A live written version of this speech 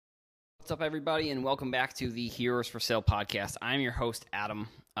What's up, everybody, and welcome back to the Heroes for Sale podcast. I'm your host, Adam.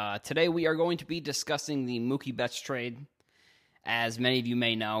 Today we are going to be discussing the Mookie Betts trade. As many of you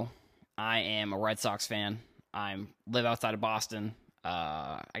may know, I am a Red Sox fan. I live outside of Boston.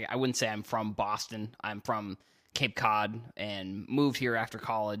 I wouldn't say I'm from Boston. I'm from Cape Cod and moved here after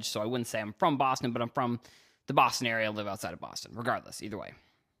college, so I wouldn't say I'm from Boston, but I'm from the Boston area. I live outside of Boston, regardless, either way.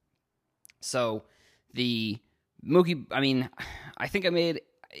 So the Mookie,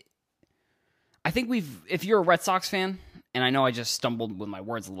 if you're a Red Sox fan, and I know I just stumbled with my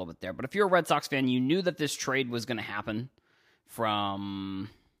words a little bit there, but if you're a Red Sox fan, you knew that this trade was going to happen from,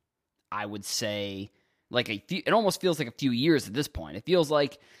 I would say, it almost feels like a few years at this point. It feels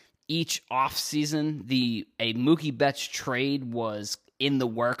like each offseason, a Mookie Betts trade was in the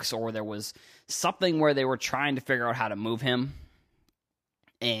works, or there was something where they were trying to figure out how to move him.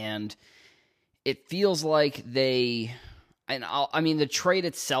 And it feels like the trade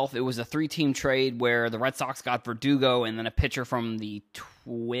itself, it was a 3-team trade where the Red Sox got Verdugo and then a pitcher from the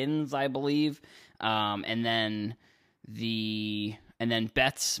Twins, I believe. And then Mookie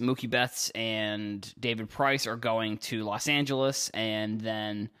Betts and David Price are going to Los Angeles, and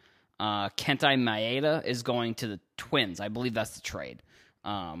then Kenta Maeda is going to the Twins. I believe that's the trade.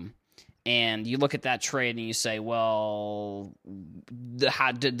 And you look at that trade and you say, well,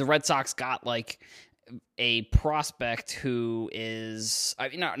 the Red Sox got a prospect who is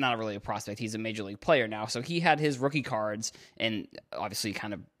not really a prospect. He's a major league player now. So he had his rookie cards, and obviously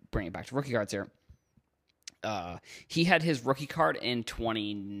kind of bring it back to rookie cards here. He had his rookie card in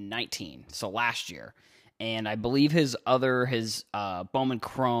 2019, so last year. And I believe his Bowman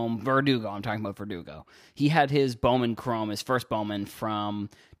Chrome, Verdugo, I'm talking about Verdugo. He had his Bowman Chrome, his first Bowman from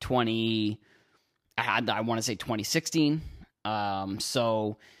I want to say 2016.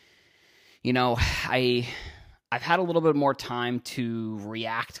 So, I've had a little bit more time to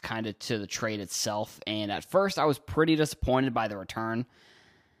react kind of to the trade itself. And at first I was pretty disappointed by the return,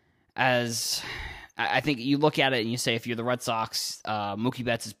 as I think you look at it and you say, if you're the Red Sox, Mookie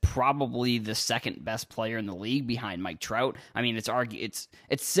Betts is probably the second best player in the league behind Mike Trout. I mean, it's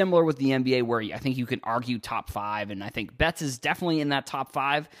similar with the NBA, where I think you can argue top 5, and I think Betts is definitely in that top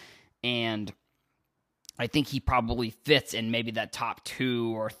 5, and I think he probably fits in maybe that top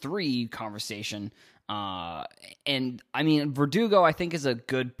 2 or 3 conversation. And I mean, Verdugo, I think, is a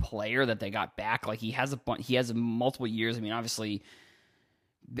good player that they got back. Like, he has multiple years. I mean, obviously,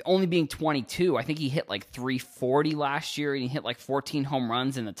 only being 22, I think he hit 340 last year, and he hit 14 home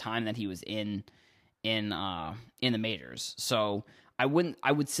runs in the time that he was in the majors. So I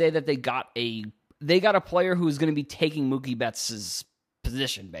would say that they got a player who's going to be taking Mookie Betts'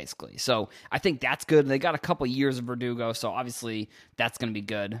 position, basically. So I think that's good. They got a couple years of Verdugo, so obviously that's going to be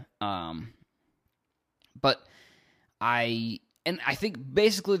good. But I think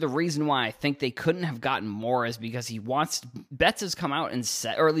basically the reason why I think they couldn't have gotten more is because Betts has come out and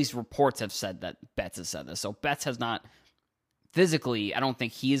said, or at least reports have said that Betts has said this. So Betts has not physically, I don't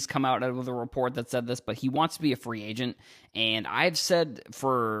think he's come out with a report that said this, but he wants to be a free agent. And I've said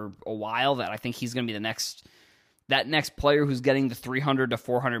for a while that I think he's going to be that next player who's getting the $300 to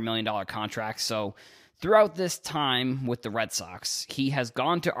 $400 million contract. So throughout this time with the Red Sox, he has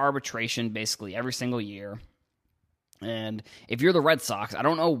gone to arbitration basically every single year. And if you're the Red Sox, I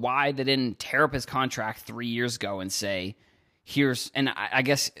don't know why they didn't tear up his contract 3 years ago and say, I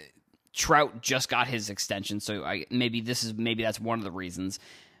guess Trout just got his extension, so maybe that's one of the reasons.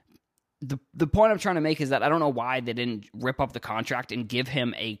 The point I'm trying to make is that I don't know why they didn't rip up the contract and give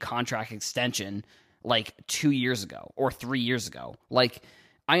him a contract extension 2 years ago or 3 years ago.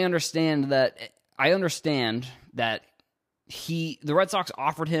 I understand that the Red Sox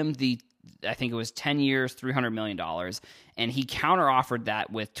offered him I think it was 10 years, $300 million, and he counter-offered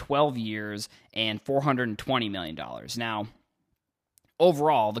that with 12 years and $420 million. Now,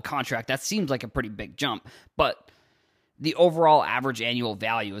 overall, the contract, that seems like a pretty big jump, but the overall average annual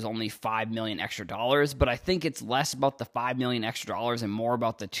value is only $5 million extra dollars, but I think it's less about the $5 million extra dollars and more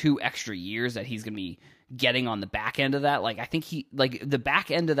about the 2 extra years that he's going to be getting on the back end of that. I think the back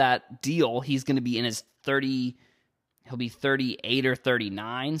end of that deal, he's going to be in his he'll be 38 or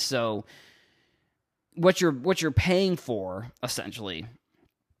 39. So what you're paying for essentially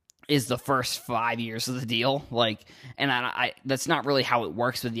is the first 5 years of the deal. And I that's not really how it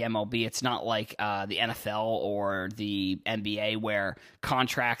works with the MLB. It's not like the NFL or the NBA, where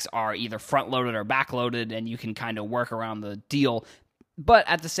contracts are either front loaded or back loaded, and you can kind of work around the deal. But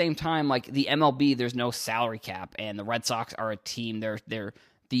at the same time, the MLB, there's no salary cap, and the Red Sox are a team. They're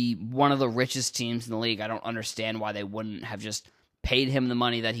one of the richest teams in the league. I don't understand why they wouldn't have just paid him the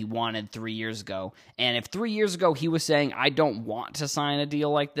money that he wanted 3 years ago. And if 3 years ago he was saying, I don't want to sign a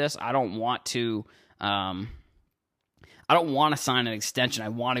deal like this, I don't want to sign an extension, I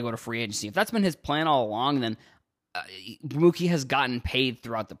want to go to free agency. If that's been his plan all along, then Mookie has gotten paid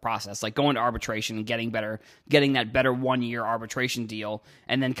throughout the process, like going to arbitration and getting that better 1 year arbitration deal,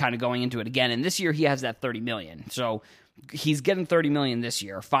 and then kind of going into it again. And this year he has that $30 million. So he's getting $30 million this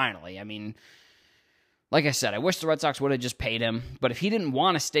year, finally. I mean, like I said, I wish the Red Sox would have just paid him, but if he didn't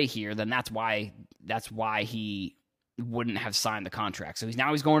want to stay here, then that's why he wouldn't have signed the contract. So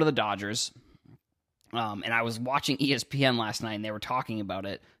he's going to the Dodgers. And I was watching ESPN last night, and they were talking about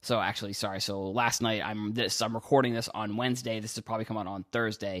it. So actually, sorry. So last night, I'm recording this on Wednesday. This will probably come out on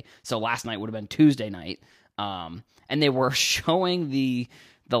Thursday. So last night would have been Tuesday night. And they were showing the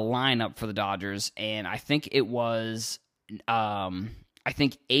lineup for the Dodgers, and I think it was,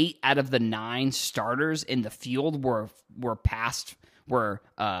 8 out of the 9 starters in the field were they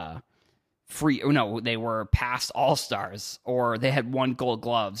were past All-Stars, or they had won Gold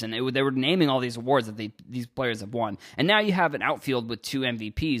Gloves, and they were naming all these awards that these players have won. And now you have an outfield with 2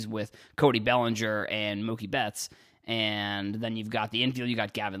 MVPs with Cody Bellinger and Mookie Betts, and then you've got the infield. You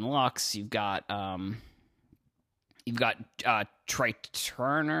got Gavin Lux. You've got Trey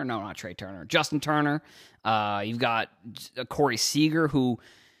Turner. No, not Trey Turner. Justin Turner. You've got Corey Seager, who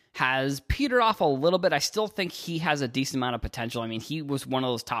has petered off a little bit. I still think he has a decent amount of potential. I mean, he was one of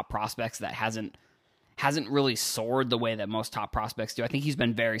those top prospects that hasn't really soared the way that most top prospects do. I think he's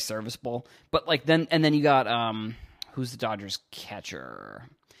been very serviceable. But then you got who's the Dodgers catcher?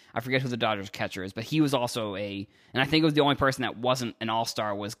 I forget who the Dodgers catcher is, but he was also and I think it was the only person that wasn't an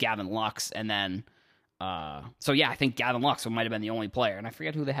all-star was Gavin Lux, and then so yeah, I think Gavin Lux might have been the only player, and I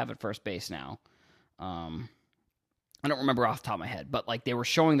forget who they have at first base now. I don't remember off the top of my head, but they were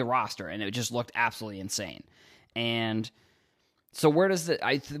showing the roster, and it just looked absolutely insane. And so what has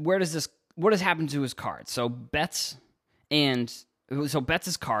happened to his cards? So Betts'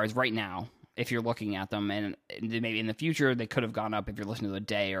 cards right now, if you're looking at them, and maybe in the future they could have gone up if you're listening to a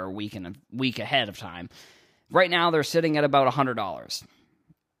day or a week ahead of time. Right now they're sitting at about $100,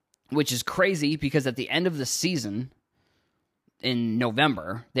 which is crazy because at the end of the season, in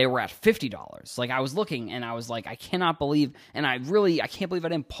November, they were at $50. I was looking and I was like, I cannot believe, and I can't believe I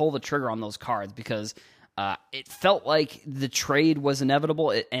didn't pull the trigger on those cards, because it felt like the trade was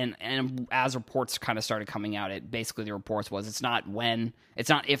inevitable. And as reports kind of started coming out, basically the reports was it's not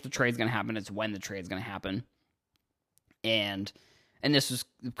if the trade's going to happen, it's when the trade's going to happen. And this was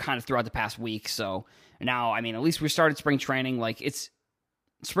kind of throughout the past week. So now, I mean, at least we started spring training.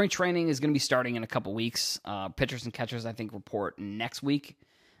 Spring training is going to be starting in a couple weeks. Pitchers and catchers, I think, report next week.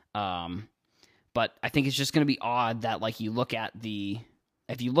 But I think it's just going to be odd that, if you look at the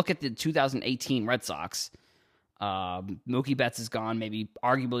 2018 Red Sox, Mookie Betts is gone, maybe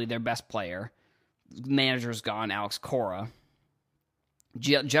arguably their best player. Manager's gone, Alex Cora.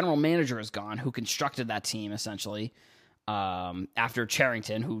 General manager is gone, who constructed that team essentially. After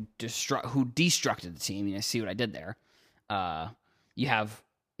Charrington, who destructed the team. You see what I did there. You have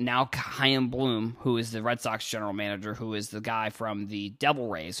now Chaim Bloom, who is the Red Sox general manager, who is the guy from the Devil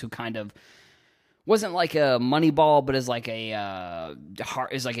Rays, who kind of wasn't like a Moneyball, but is like a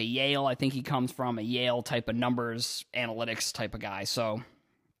Yale. I think he comes from a Yale type of numbers analytics type of guy. So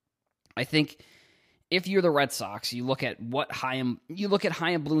I think if you're the Red Sox, you look at Chaim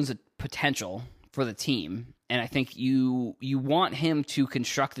Bloom's potential for the team, and I think you want him to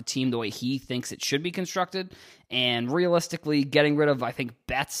construct the team the way he thinks it should be constructed, and realistically getting rid of, I think,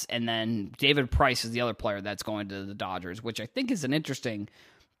 Betts, and then David Price is the other player that's going to the Dodgers, which I think is an interesting.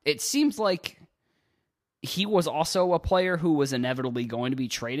 It seems like he was also a player who was inevitably going to be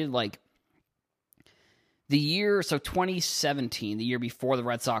traded. 2017, the year before the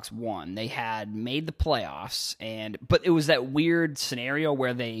Red Sox won, they had made the playoffs, but it was that weird scenario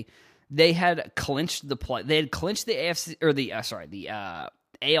where they had clinched the AFC or the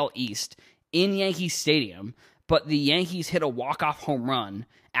AL East in Yankee Stadium, but the Yankees hit a walk-off home run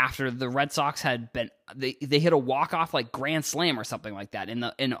after the Red Sox had been they hit a walk-off grand slam or something like that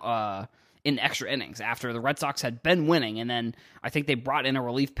in extra innings after the Red Sox had been winning, and then I think they brought in a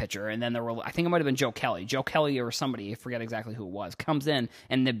relief pitcher, and then I think it might have been Joe Kelly or somebody, I forget exactly who it was, comes in,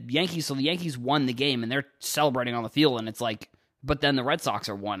 and the Yankees won the game, and they're celebrating on the field, and it's but then the Red Sox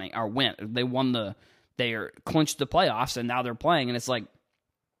they clinched the playoffs, and now they're playing, and it's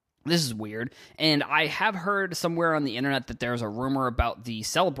this is weird. And I have heard somewhere on the internet that there's a rumor about the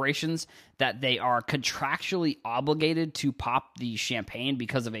celebrations that they are contractually obligated to pop the champagne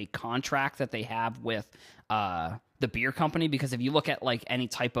because of a contract that they have with the beer company. Because if you look at any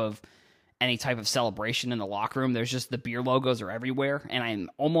type of any type of celebration in the locker room. There's just the beer logos are everywhere, and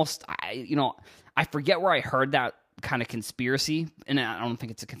I forget where I heard that kind of conspiracy, and I don't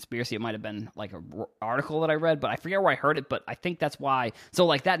think it's a conspiracy. It might have been like an article that I read, but I forget where I heard it, but I think that's why. So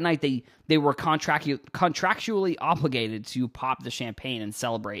like that night they were contractually obligated to pop the champagne and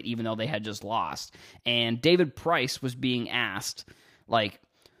celebrate, even though they had just lost. And David Price was being asked, like,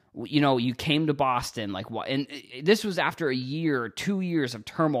 you came to Boston, like what? And this was after a year, 2 years of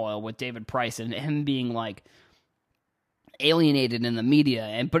turmoil with David Price and him being like alienated in the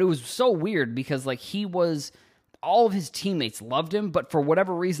media. But it was so weird because like all of his teammates loved him, but for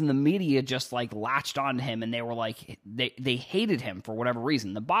whatever reason, the media just like latched on to him, and they were like, they hated him for whatever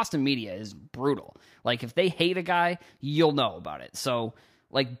reason. The Boston media is brutal. Like if they hate a guy, you'll know about it. So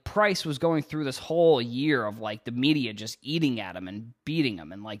like Price was going through this whole year of like the media just eating at him and beating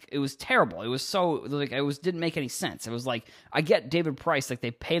him, and like it was terrible. It was so like didn't make any sense. It was like, I get David Price, like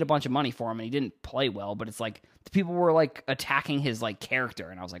they paid a bunch of money for him and he didn't play well, but it's like the people were like attacking his like character,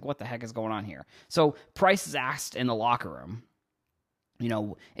 and I was like, what the heck is going on here? So Price is asked in the locker room,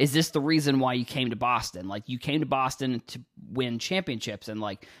 is this the reason why you came to Boston? Like you came to Boston to win championships, and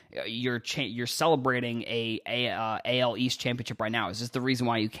like you're celebrating a AL East championship right now. Is this the reason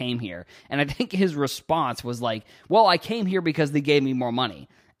why you came here? And I think his response was like, well, I came here because they gave me more money.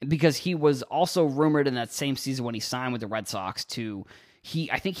 Because he was also rumored in that same season when he signed with the Red Sox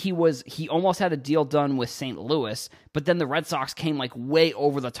he almost had a deal done with St. Louis, but then the Red Sox came like way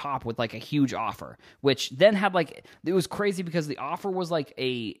over the top with like a huge offer, which then had like, it was crazy because the offer was like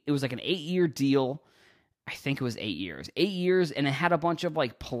an 8-year deal. I think it was 8 years, and it had a bunch of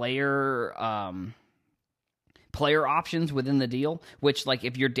like player options within the deal, which like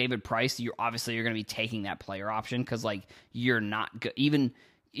if you're David Price, you're going to be taking that player option because like you're not even.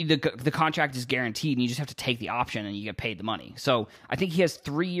 The contract is guaranteed, and you just have to take the option, and you get paid the money. So I think he has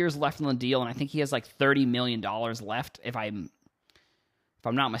 3 years left on the deal, and I think he has like $30 million left. If I'm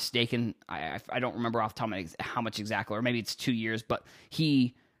not mistaken, I don't remember off the top of how much exactly, or maybe it's 2 years. But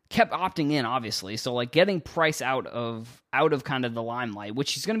he kept opting in, obviously. So like getting Price out of kind of the limelight,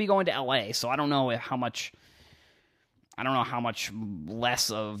 which he's going to be going to LA. So I don't know how much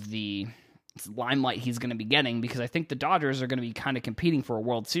less of the limelight he's going to be getting, because I think the Dodgers are going to be kind of competing for a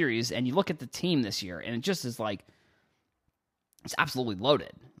World Series, and you look at the team this year, and it just is like, it's absolutely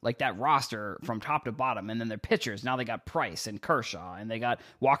loaded. Like that roster from top to bottom, and then their pitchers, now they got Price and Kershaw, and they got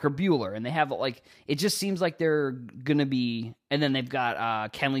Walker Buehler, and they have like, it just seems like they're going to be, and then they've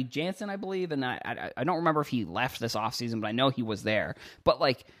got Kenley Jansen, I believe, and I don't remember if he left this offseason, but I know he was there. But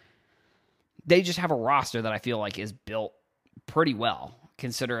like, they just have a roster that I feel like is built pretty well,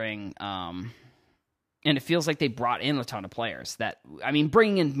 considering, and it feels like they brought in a ton of players.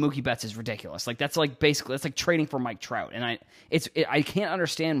 Bringing in Mookie Betts is ridiculous. Like that's like basically, that's like trading for Mike Trout, and I can't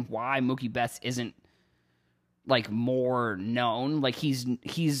understand why Mookie Betts isn't like more known. Like he's,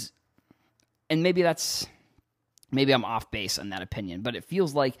 and maybe I'm off base on that opinion, but it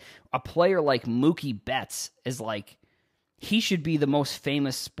feels like a player like Mookie Betts is like, he should be the most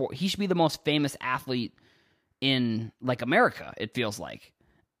famous athlete in like America, it feels like.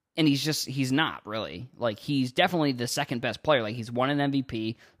 And he's not really. Like he's definitely the second best player. Like he's won an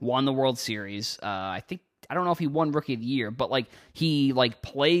MVP, won the World Series. I don't know if he won Rookie of the Year, but like he like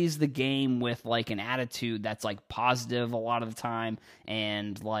plays the game with like an attitude that's like positive a lot of the time,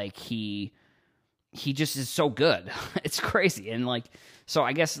 and like he just is so good. It's crazy. And like, so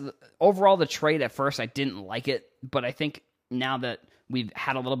I guess overall the trade at first I didn't like it, but I think now that we've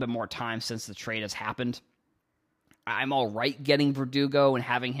had a little bit more time since the trade has happened, I'm all right getting Verdugo and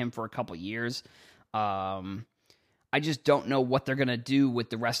having him for a couple years. I just don't know what they're going to do with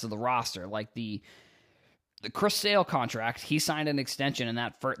the rest of the roster. Like the Chris Sale contract, he signed an extension,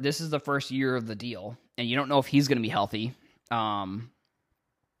 and this is the first year of the deal, and you don't know if he's going to be healthy. And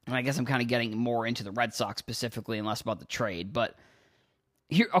I guess I'm kind of getting more into the Red Sox specifically and less about the trade. But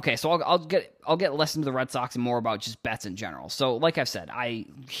here, okay, so I'll get less into the Red Sox and more about just Betts in general. So, like I've said,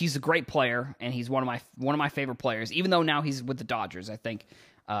 he's a great player, and he's one of my favorite players. Even though now he's with the Dodgers, I think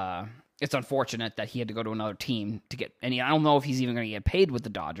it's unfortunate that he had to go to another team to get. And I don't know if he's even going to get paid with the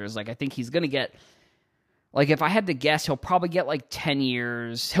Dodgers. Like I think he's going to get. Like, if I had to guess, he'll probably get, like, 10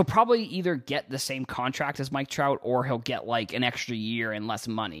 years. He'll probably either get the same contract as Mike Trout, or he'll get, like, an extra year and less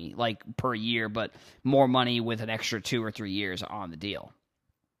money, like, per year, but more money with an extra 2 or 3 years on the deal.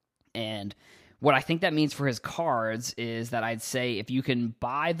 And what I think that means for his cards is that I'd say if you can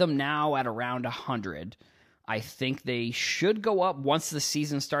buy them now at around 100, I think they should go up once the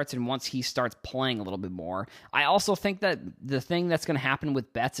season starts and once he starts playing a little bit more. I also think that the thing that's going to happen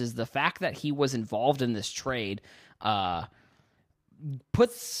with Betts is the fact that he was involved in this trade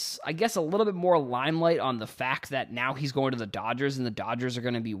puts, I guess, a little bit more limelight on the fact that now he's going to the Dodgers, and the Dodgers are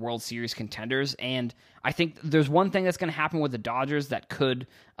going to be World Series contenders. And I think there's one thing that's going to happen with the Dodgers that could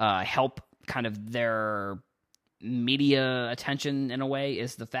help kind of their media attention in a way,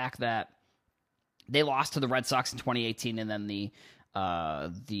 is the fact that they lost to the Red Sox in 2018 and then the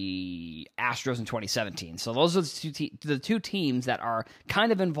Astros in 2017. So those are the two teams that are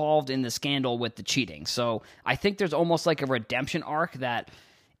kind of involved in the scandal with the cheating. So I think there's almost like a redemption arc that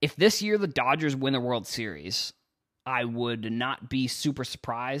if this year the Dodgers win the World Series, I would not be super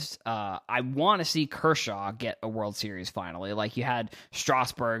surprised. I want to see Kershaw get a World Series finally. Like you had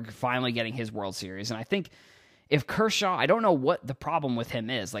Strasburg finally getting his World Series. And I think if Kershaw, I don't know what the problem with him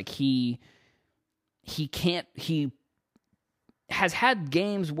is. Like he has had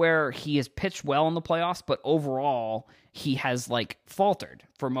games where he has pitched well in the playoffs, but overall he has like faltered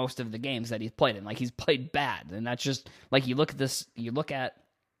for most of the games that he's played in. Like he's played bad, and that's just like you look at this. You look at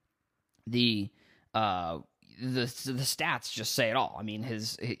the stats just say it all. I mean,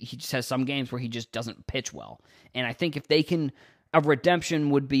 he just has some games where he just doesn't pitch well, and I think if they can. A redemption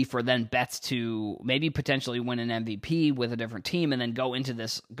would be for then Betts to maybe potentially win an MVP with a different team and then go into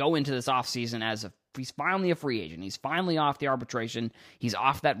this offseason as he's finally a free agent. He's finally off the arbitration. He's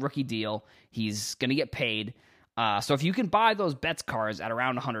off that rookie deal. He's going to get paid. So if you can buy those Betts cards at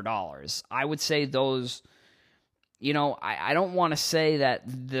around $100, I would say those, I don't want to say that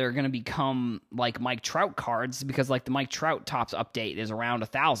they're going to become like Mike Trout cards because like the Mike Trout Topps update is around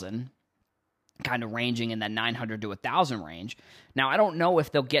 1,000. Kind of ranging in that 900 to 1,000 range. Now, I don't know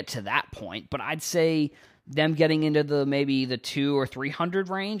if they'll get to that point, but I'd say them getting into maybe the 200 or 300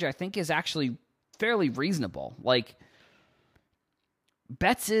 range, I think is actually fairly reasonable. Like,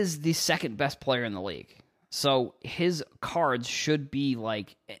 Betts is the second best player in the league. So his cards should be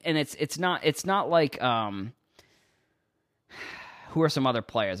like, and it's not like, who are some other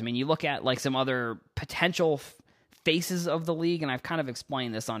players? I mean, you look at like some other potential faces of the league, and I've kind of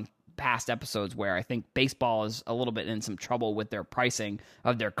explained this on past episodes where I think baseball is a little bit in some trouble with their pricing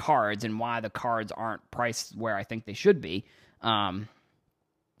of their cards and why the cards aren't priced where I think they should be. But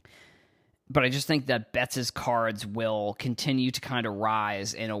I just think that Betts' cards will continue to kind of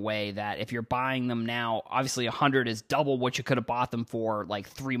rise in a way that if you're buying them now, obviously 100 is double what you could have bought them for like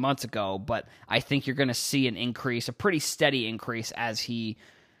 3 months ago, but I think you're going to see an increase, a pretty steady increase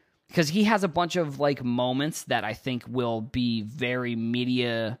because he has a bunch of like moments that I think will be very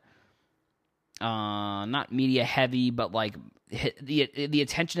media not media heavy, but like the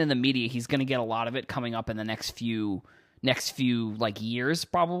attention in the media, he's going to get a lot of it coming up in the next few like years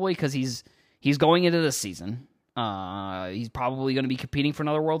probably because he's going into this season. He's probably going to be competing for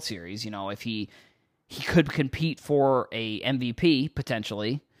another World Series. If he could compete for a MVP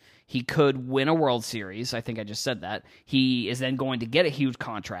potentially, he could win a World Series. I think I just said that. He is then going to get a huge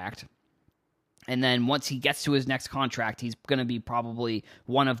contract. And then once he gets to his next contract, he's going to be probably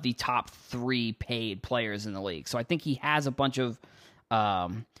one of the top 3 paid players in the league. So I think he has a bunch of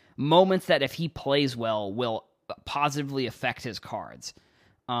moments that if he plays well will positively affect his cards.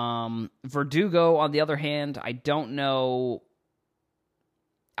 Verdugo, on the other hand, I don't know.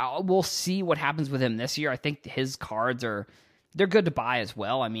 We'll see what happens with him this year. I think his cards they're good to buy as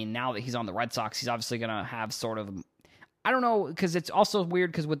well. I mean, now that he's on the Red Sox, he's obviously going to have sort of... I don't know, because it's also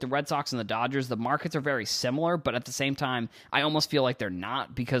weird because with the Red Sox and the Dodgers, the markets are very similar, but at the same time, I almost feel like they're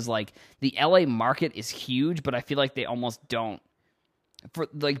not because, like, the LA market is huge, but I feel like they almost don't. For,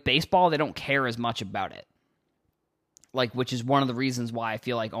 like, baseball, they don't care as much about it. Like, which is one of the reasons why I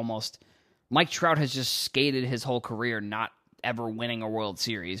feel like almost Mike Trout has just skated his whole career not ever winning a World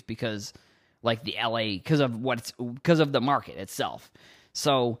Series because, like, the LA, because of the market itself.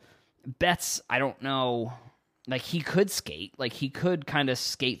 So, Betts, I don't know... Like, he could skate. Like, he could kind of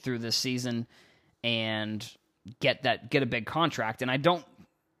skate through this season and get a big contract. And I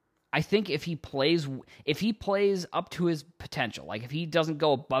think if he plays up to his potential, like, if he doesn't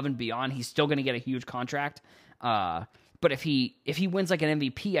go above and beyond, he's still going to get a huge contract. But if he wins, like, an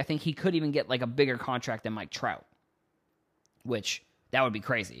MVP, I think he could even get, like, a bigger contract than Mike Trout. Which, that would be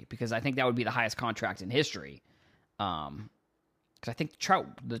crazy, because I think that would be the highest contract in history. Because I think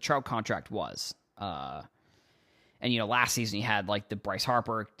the Trout contract was... And, last season you had, like, the Bryce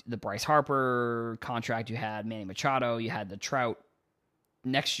Harper contract. You had Manny Machado. You had the Trout.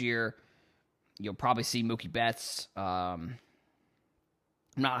 Next year, you'll probably see Mookie Betts. I'm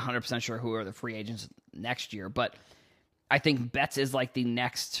not 100% sure who are the free agents next year, but I think Betts is, like, the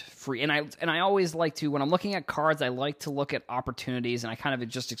next free. And I always like to, when I'm looking at cards, I like to look at opportunities, and I kind of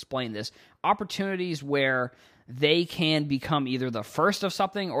just explained this. Opportunities where they can become either the first of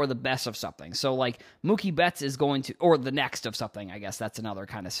something or the best of something. So, like, Mookie Betts is going to, or the next of something, I guess that's another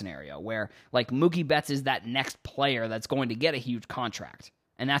kind of scenario where, like, Mookie Betts is that next player that's going to get a huge contract.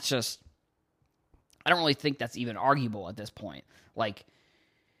 And that's just, I don't really think that's even arguable at this point. Like,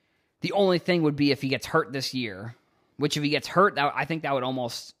 the only thing would be if he gets hurt this year, which if he gets hurt, I think that would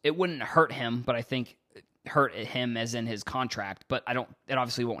almost, it wouldn't hurt him, but I think hurt him as in his contract, but it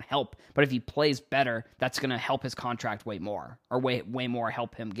obviously won't help. But if he plays better, that's going to help his contract way more, or way more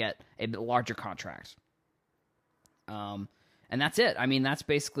help him get a larger contract. And that's it. I mean, that's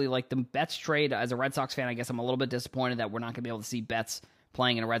basically like the Betts trade. As a Red Sox fan, I guess I'm a little bit disappointed that we're not going to be able to see Betts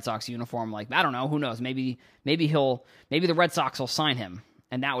playing in a Red Sox uniform. Like, I don't know, who knows? Maybe the Red Sox will sign him,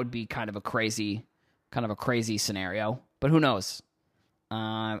 and that would be kind of a crazy scenario. But who knows?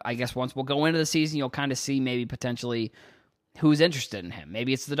 I guess once we'll go into the season, you'll kind of see maybe potentially who's interested in him.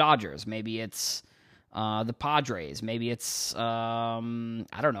 Maybe it's the Dodgers. Maybe it's the Padres. Maybe it's, I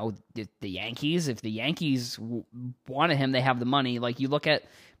don't know, the Yankees. If the Yankees wanted him, they have the money. Like, you look at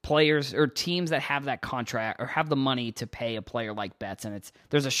players or teams that have that contract or have the money to pay a player like Betts, and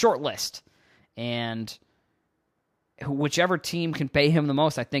there's a short list. And whichever team can pay him the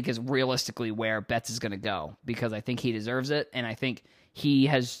most, I think, is realistically where Betts is going to go, because I think he deserves it, and I think he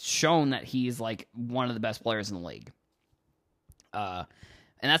has shown that he's like one of the best players in the league. And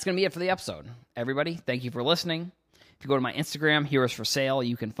that's going to be it for the episode. Everybody, thank you for listening. If you go to my Instagram, Heroes for Sale,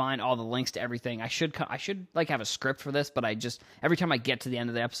 you can find all the links to everything. I should like have a script for this, but every time I get to the end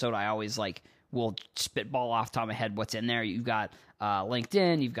of the episode, I always will spitball off the top of my head what's in there. You've got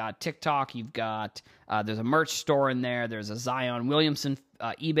LinkedIn, you've got TikTok, you've got there's a merch store in there. There's a Zion Williamson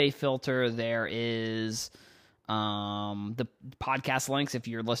eBay filter. There is the podcast links if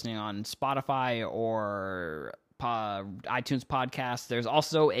you're listening on Spotify or iTunes podcast. There's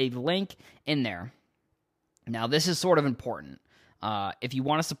also a link in there. Now, this is sort of important. If you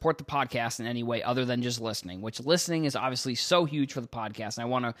want to support the podcast in any way other than just listening, which listening is obviously so huge for the podcast, and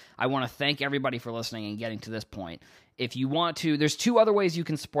I want to thank everybody for listening and getting to this point. If you want to, there's two other ways you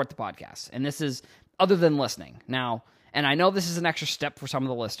can support the podcast, and this is other than listening. Now, and I know this is an extra step for some of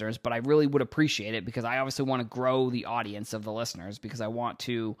the listeners, but I really would appreciate it, because I obviously want to grow the audience of the listeners, because I want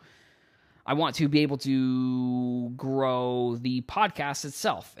to be able to grow the podcast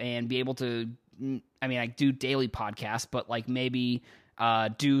itself and be able to, I mean, I do daily podcasts, but like maybe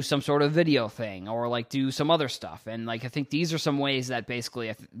do some sort of video thing, or like do some other stuff. And like, I think these are some ways that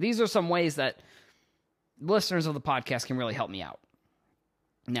listeners of the podcast can really help me out.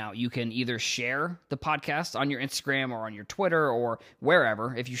 Now, you can either share the podcast on your Instagram or on your Twitter or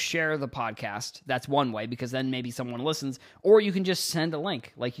wherever. If you share the podcast, that's one way, because then maybe someone listens. Or you can just send a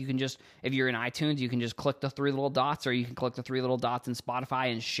link. Like, you can just, if you're in iTunes, you can just click the three little dots, or you can click the three little dots in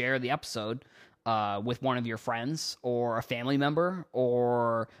Spotify and share the episode with one of your friends or a family member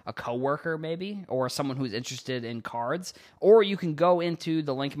or a coworker maybe, or someone who's interested in cards. Or you can go into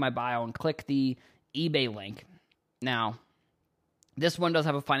the link in my bio and click the eBay link. Now, this one does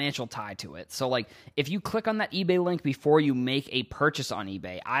have a financial tie to it. So, like, if you click on that eBay link before you make a purchase on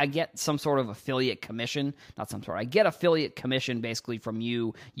eBay, I get some sort of affiliate commission. I get affiliate commission basically from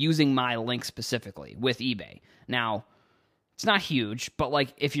you using my link specifically with eBay. Now, it's not huge, but,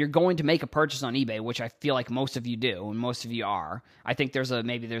 like, if you're going to make a purchase on eBay, which I feel like most of you do, and most of you are, I think there's a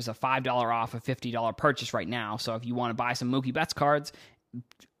 $5 off a $50 purchase right now. So if you want to buy some Mookie Betts cards,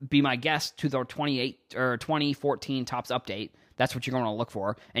 be my guest to the 2014 Topps Update. That's what you're going to look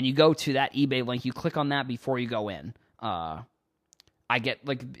for. And you go to that eBay link. You click on that before you go in. I get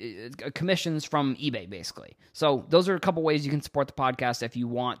like commissions from eBay, basically. So those are a couple ways you can support the podcast if you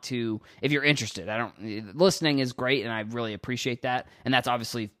want to, if you're interested. Listening is great, and I really appreciate that. And that's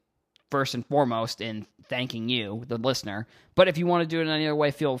obviously first and foremost in thanking you, the listener. But if you want to do it in any other way,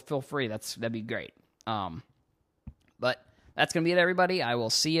 feel free. That'd be great. But that's going to be it, everybody. I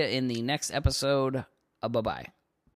will see you in the next episode. Bye-bye.